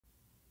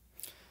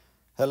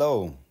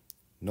Hello,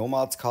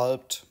 Nomad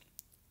Sculpt,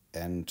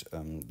 and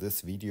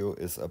this video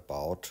is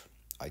about,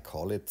 I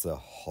call it the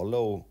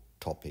hollow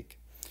topic.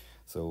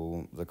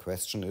 So the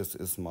question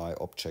is my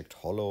object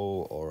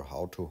hollow, or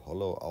how to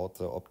hollow out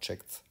the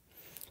objects?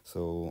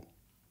 So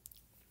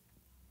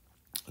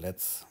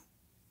let's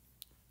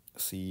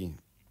see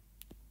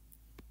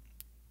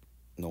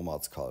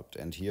Nomad Sculpt,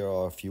 and here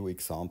are a few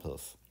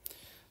examples.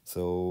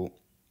 So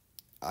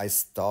I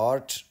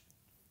start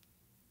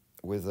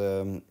with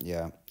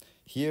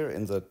here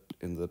in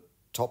the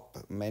top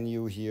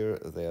menu here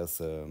there's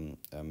a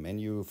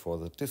menu for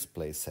the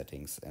display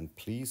settings, and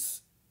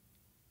please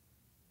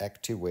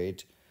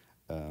activate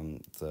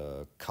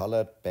the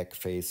colored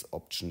backface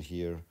option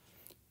here,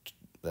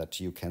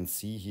 that you can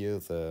see here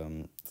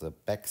the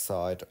back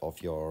side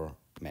of your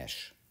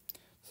mesh.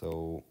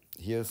 So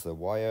here's the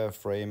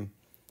wireframe,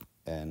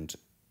 and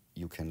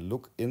you can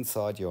look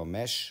inside your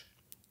mesh,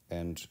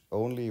 and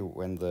only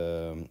when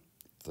the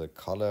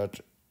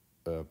colored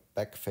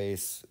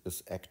backface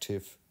is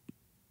active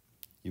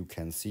you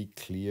can see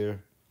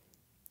clear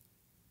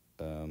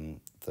the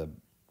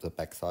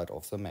backside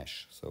of the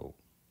mesh. So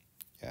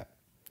yeah,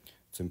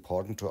 it's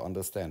important to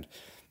understand,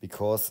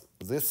 because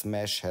this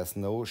mesh has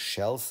no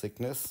shell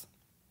thickness.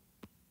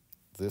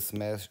 This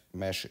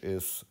mesh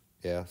is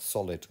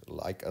solid,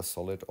 like a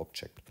solid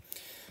object.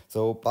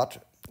 So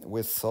but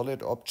with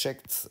solid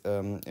objects,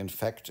 in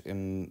fact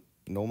in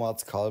Nomad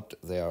Sculpt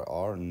there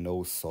are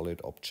no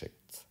solid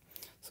objects.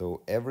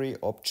 So every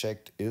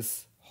object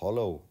is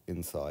hollow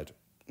inside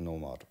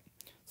Nomad.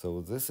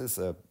 So this is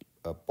a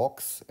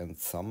box, and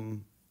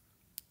some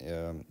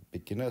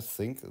beginners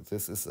think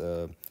this is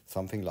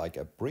something like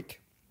a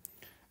brick.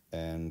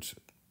 And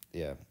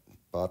yeah,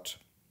 but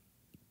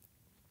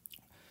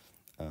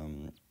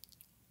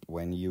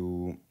when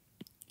you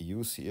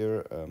use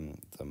here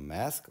the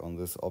mask on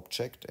this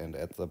object, and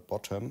at the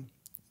bottom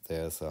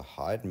there's a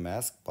hide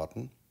mask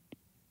button,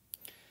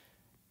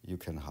 you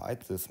can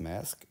hide this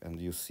mask, and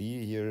you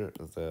see here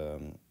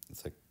the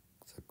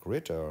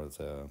grid, or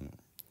the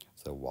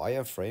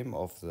wireframe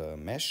of the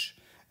mesh,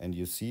 and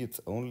you see it's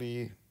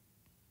only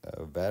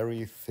a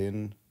very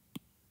thin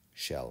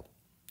shell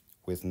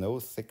with no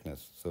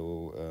thickness.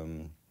 So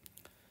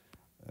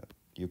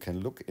you can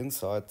look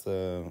inside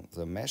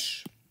the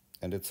mesh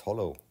and it's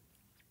hollow.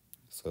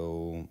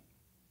 So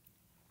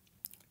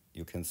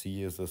you can see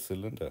here's the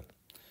cylinder.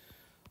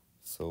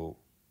 So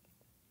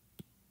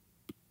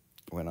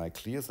when I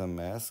clear the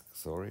mask,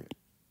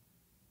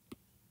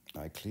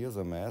 I clear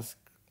the mask,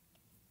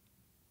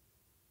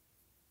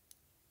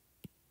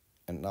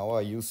 and now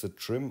I use the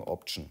trim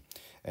option.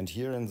 And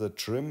here in the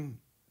trim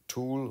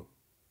tool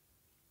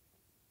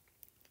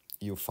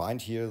you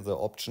find here the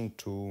option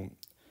to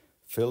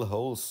fill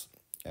holes,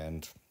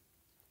 and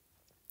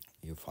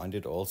you find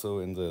it also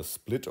in the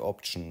split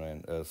option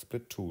and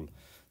split tool.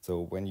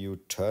 So when you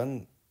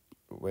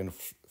when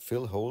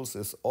fill holes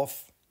is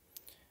off,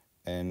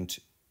 and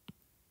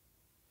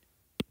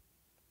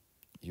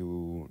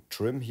you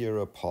trim here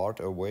a part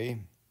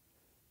away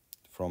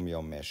from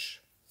your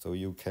mesh, so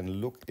you can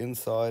look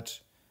inside,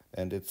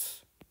 and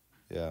it's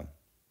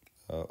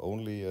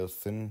only a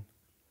thin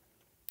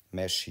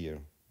mesh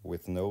here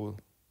with no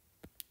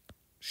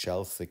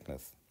shell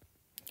thickness.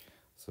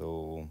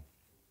 So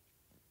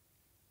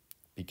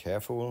be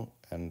careful,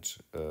 and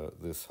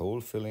this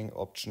hole filling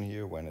option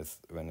here, when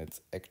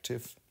it's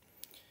active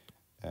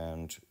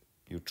and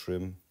you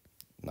trim,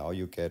 now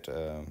you get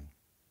a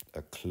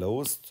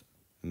closed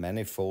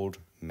manifold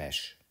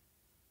mesh.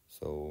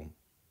 So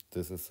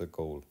this is the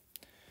goal.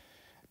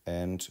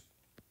 And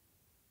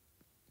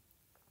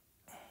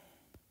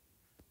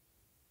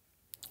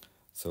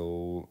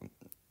so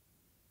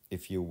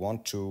if you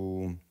want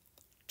to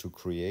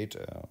create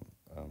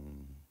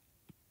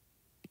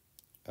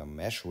a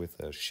mesh with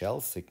a shell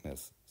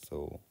thickness,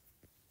 so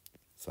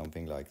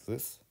something like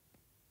this,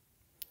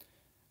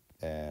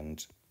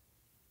 and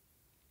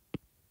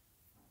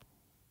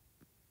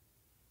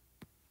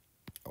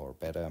or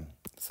better,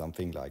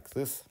 something like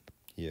this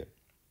here,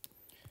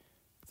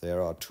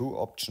 there are two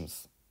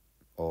options,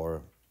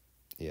 or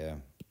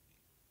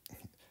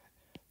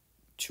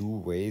two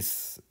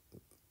ways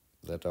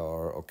that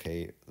are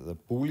okay: the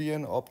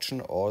Boolean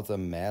option or the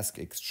mask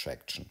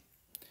extraction.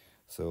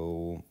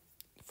 So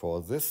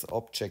for this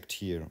object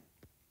here,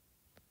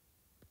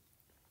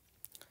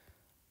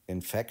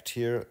 in fact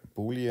here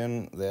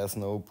Boolean, there's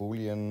no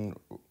Boolean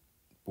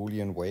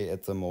way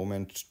at the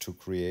moment to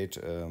create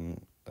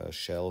a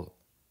shell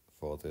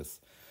for this.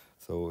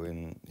 So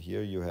in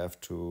here you have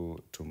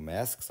to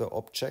mask the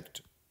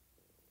object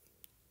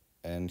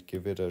and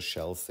give it a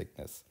shell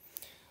thickness.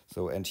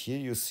 So, and here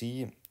you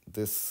see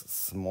this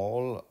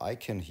small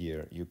icon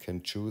here. You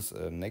can choose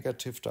a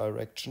negative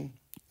direction,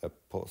 a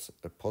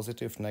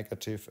positive,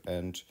 negative,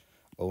 and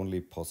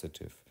only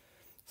positive.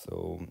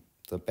 So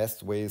the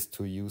best way is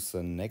to use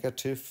the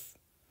negative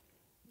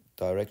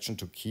direction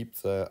to keep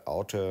the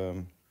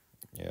outer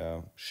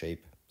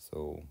shape.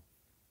 So,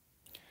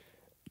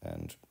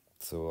 and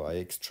so I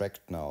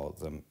extract now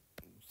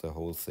the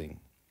whole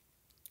thing.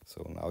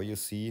 So now you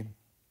see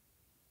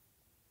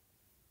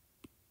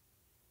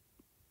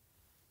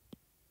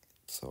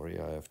Sorry,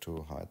 I have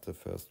to hide the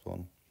first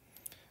one.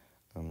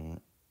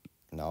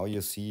 Now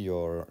you see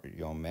your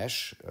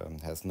mesh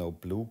has no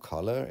blue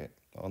color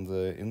on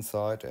the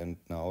inside, and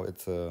now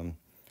it's a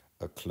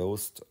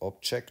closed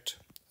object,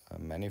 a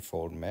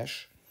manifold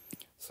mesh.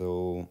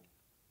 So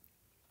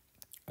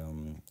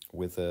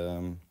with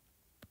a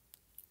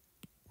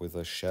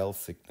shell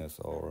thickness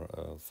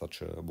or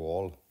such a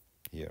wall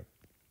here.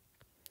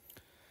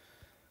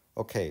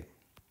 Okay.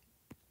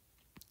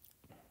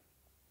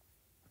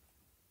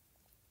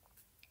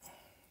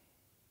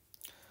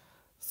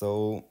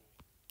 So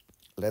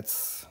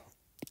let's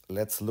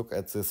look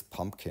at this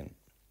pumpkin.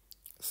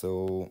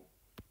 So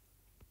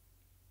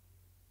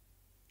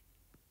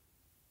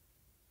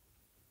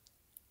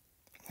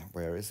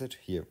where is it?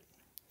 Here.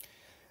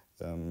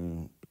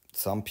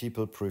 Some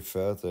people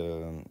prefer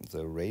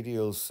the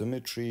radial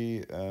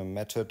symmetry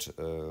method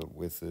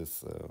with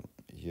this.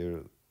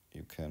 Here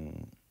you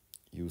can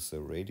use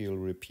a radial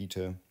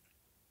repeater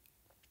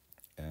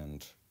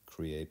and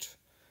create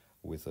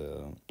with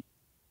a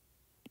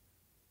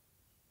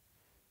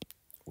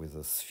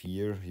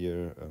sphere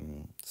here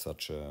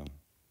such a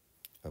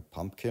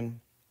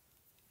pumpkin.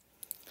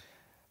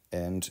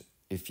 And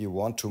if you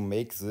want to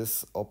make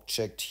this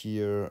object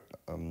here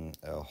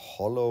a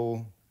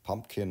hollow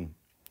pumpkin,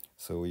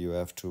 so you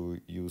have to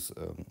use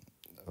a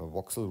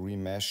voxel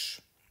remesh.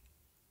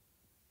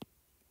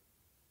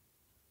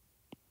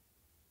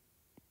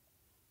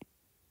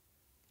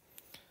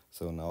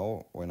 So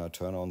now when I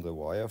turn on the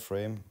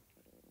wireframe,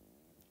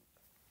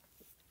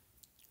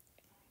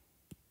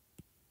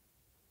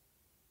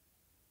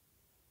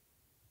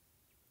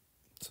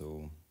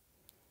 so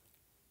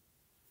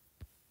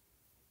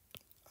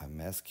I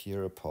mask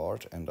here a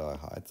part and I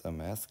hide the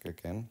mask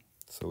again.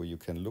 So you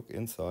can look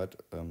inside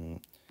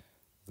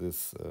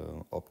this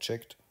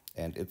object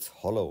and it's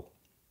hollow.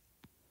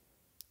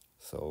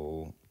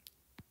 So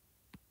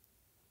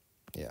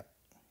yeah.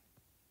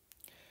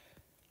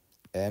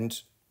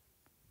 And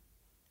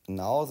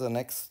now the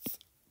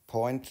next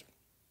point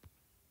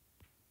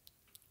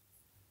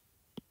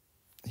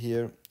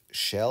here,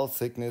 shell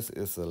thickness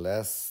is the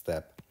last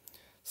step.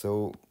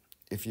 So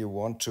if you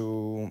want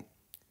to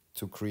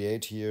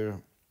create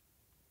here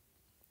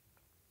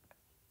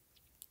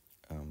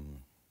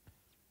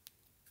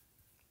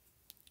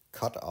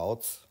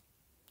cutouts,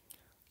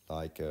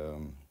 like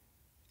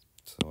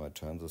so I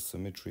turn the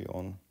symmetry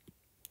on.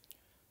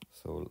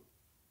 So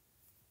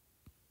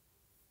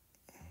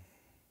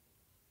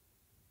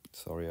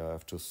sorry, I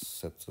have to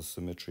set the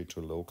symmetry to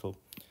local.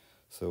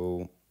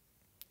 So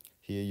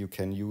here you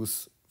can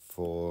use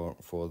for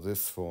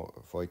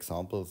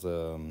example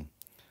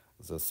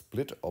the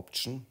split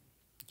option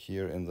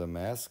here in the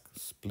mask.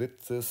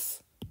 Split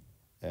this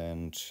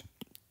and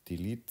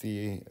delete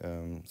the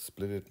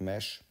splitted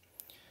mesh,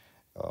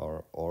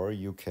 or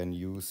you can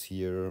use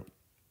here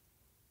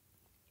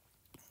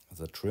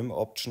the trim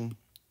option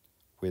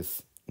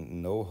with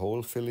no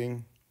hole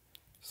filling.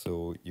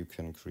 So you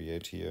can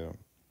create here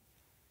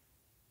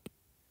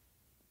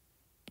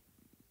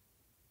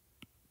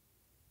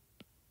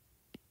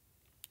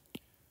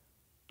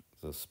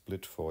the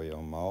split for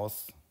your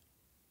mouth.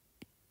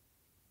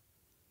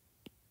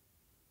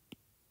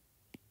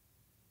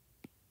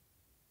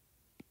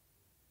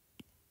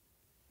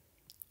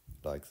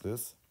 Like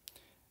this.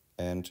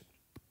 And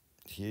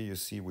here you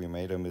see we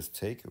made a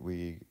mistake.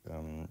 We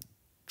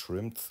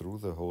trimmed through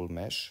the whole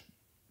mesh.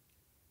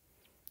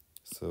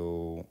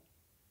 So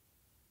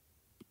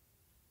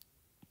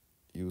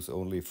use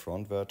only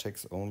front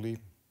vertex only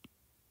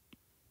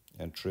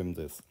and trim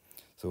this.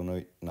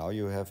 So now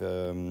you have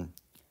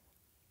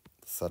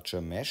such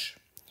a mesh,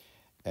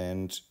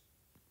 and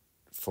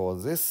for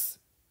this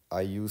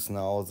I use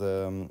now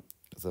the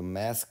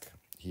mask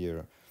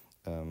here,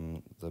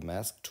 the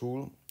mask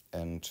tool,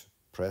 and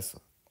press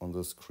on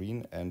the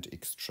screen and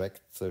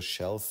extract the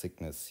shell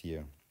thickness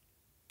here.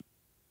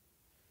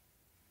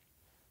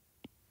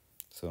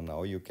 So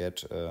now you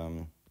get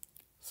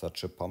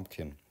such a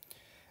pumpkin.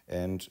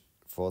 And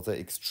for the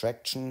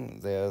extraction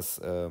there's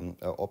an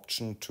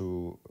option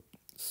to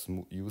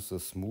use the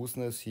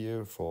smoothness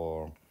here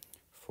for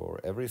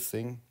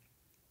everything.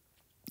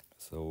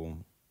 So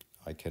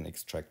I can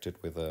extract it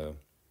with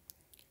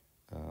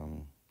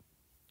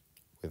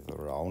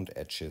round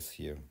edges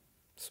here,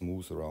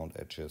 smooth round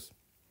edges.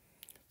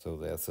 So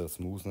there's a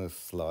smoothness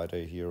slider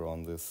here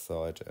on this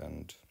side,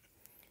 and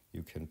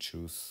you can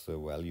choose the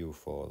value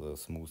for the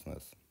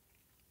smoothness.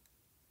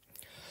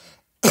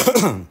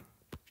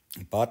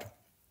 But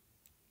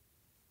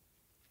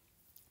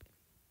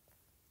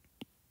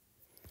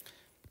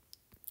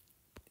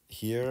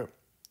here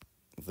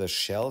the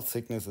shell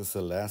thickness is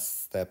the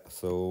last step.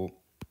 So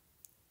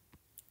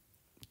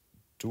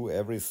do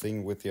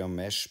everything with your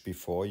mesh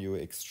before you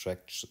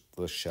extract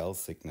the shell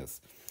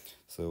thickness.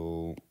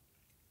 So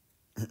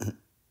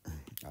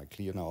I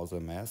clear now the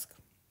mask,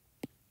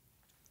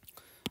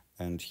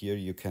 and here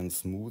you can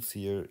smooth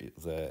here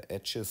the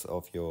edges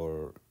of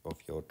your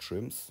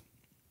trims,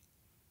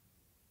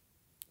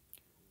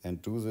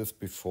 and do this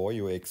before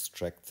you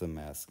extract the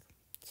mask.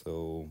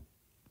 So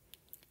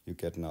you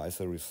get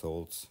nicer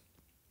results.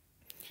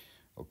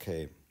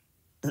 Okay.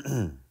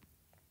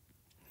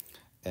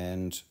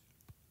 And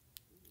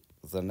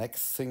the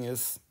next thing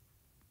is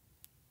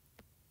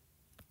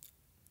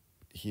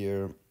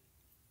here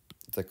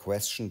the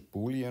question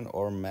Boolean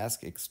or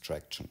mask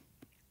extraction.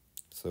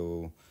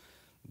 So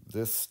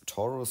this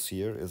torus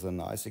here is a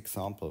nice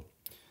example.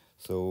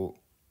 So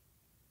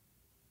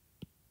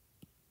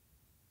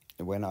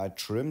when I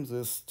trim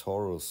this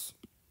torus,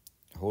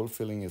 hole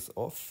filling is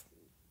off,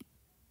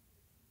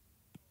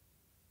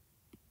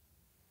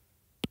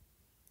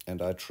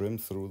 and I trim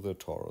through the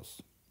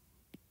torus.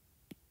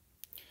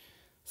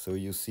 So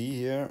you see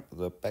here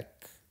the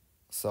back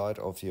side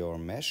of your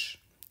mesh,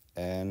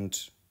 and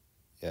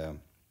yeah,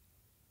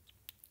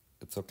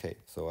 it's okay.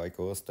 So I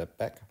go a step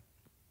back.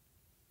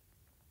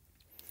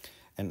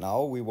 And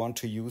now we want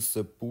to use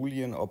the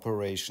Boolean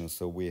operation.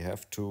 So we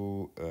have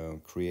to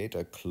create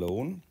a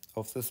clone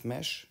of this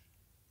mesh.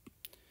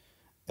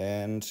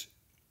 And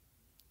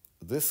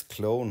this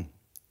clone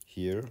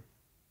here,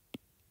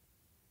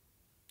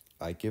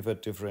 I give a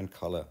different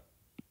color.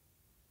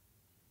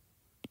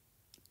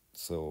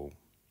 So,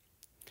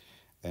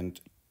 and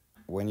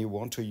when you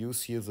want to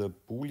use here the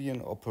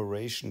Boolean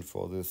operation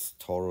for this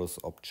torus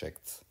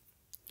objects,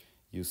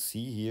 you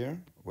see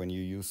here when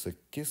you use the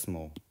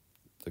gizmo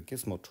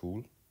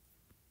tool.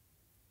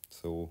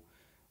 So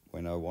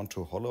when I want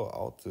to hollow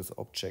out this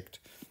object,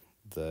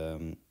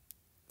 the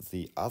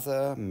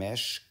other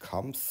mesh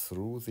comes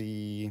through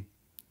the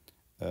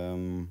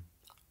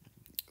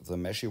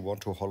mesh you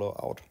want to hollow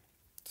out.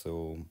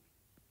 So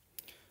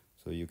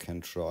you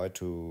can try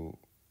to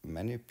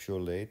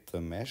manipulate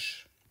the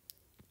mesh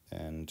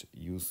and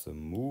use the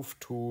move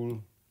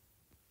tool.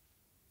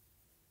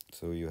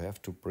 So you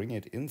have to bring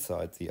it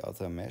inside the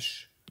other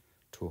mesh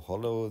to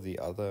hollow the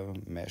other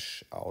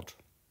mesh out.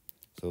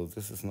 So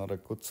this is not a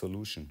good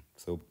solution.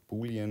 So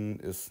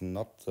Boolean is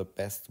not the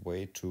best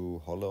way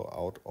to hollow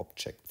out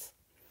objects.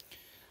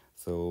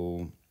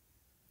 So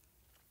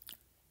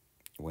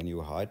when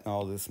you hide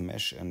now this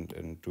mesh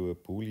and do a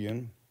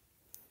Boolean,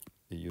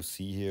 you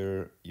see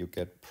here you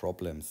get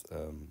problems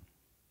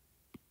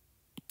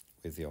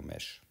with your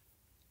mesh.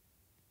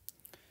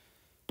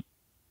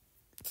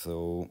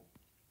 So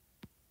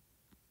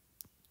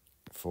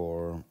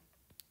for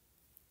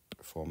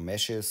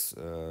meshes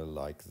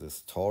like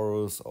this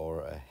torus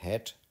or a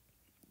head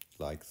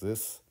like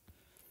this,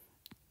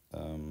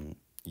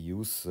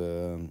 use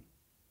the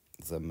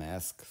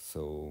mask.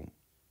 So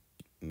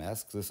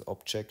mask this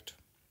object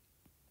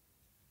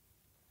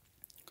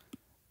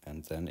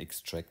and then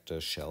extract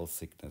the shell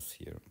thickness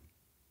here.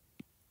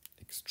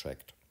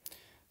 Extract.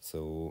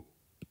 So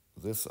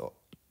this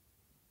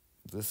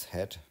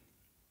head,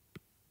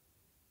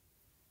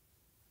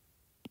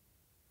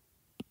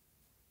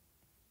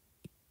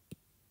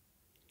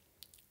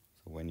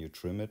 so when you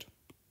trim it,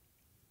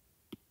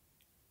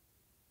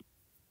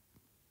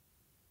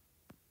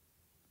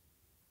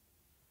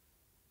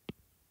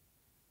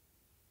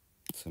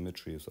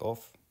 symmetry is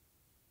off.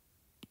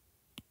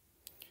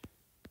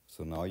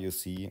 So now you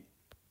see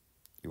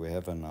you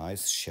have a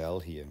nice shell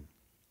here.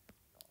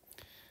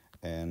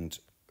 And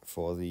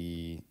for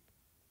the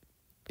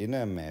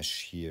inner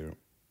mesh here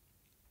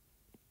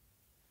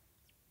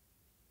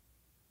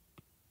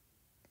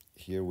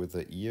with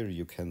the ear,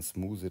 you can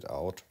smooth it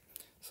out.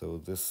 So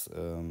this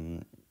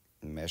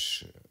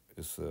mesh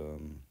is,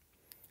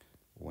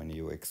 when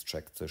you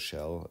extract the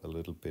shell, a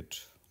little bit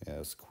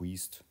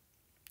squeezed,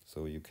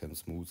 so you can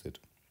smooth it.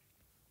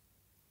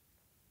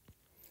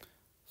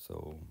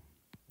 So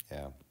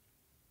yeah,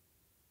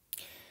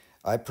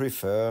 I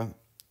prefer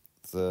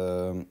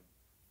the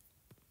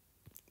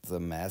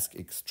mask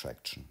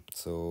extraction.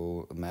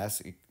 So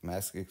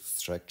mask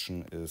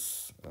extraction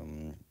is,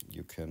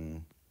 you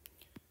can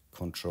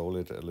control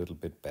it a little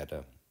bit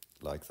better,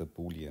 like the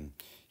Boolean.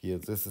 Here,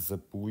 this is a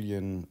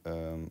Boolean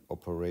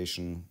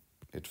operation,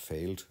 it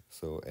failed.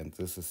 So, and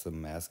this is the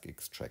mask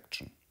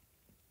extraction.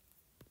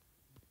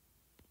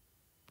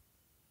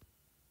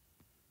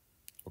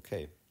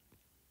 Okay.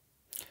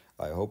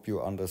 I hope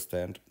you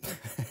understand.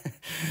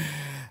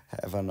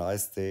 Have a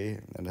nice day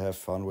and have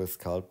fun with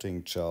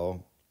sculpting.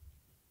 Ciao.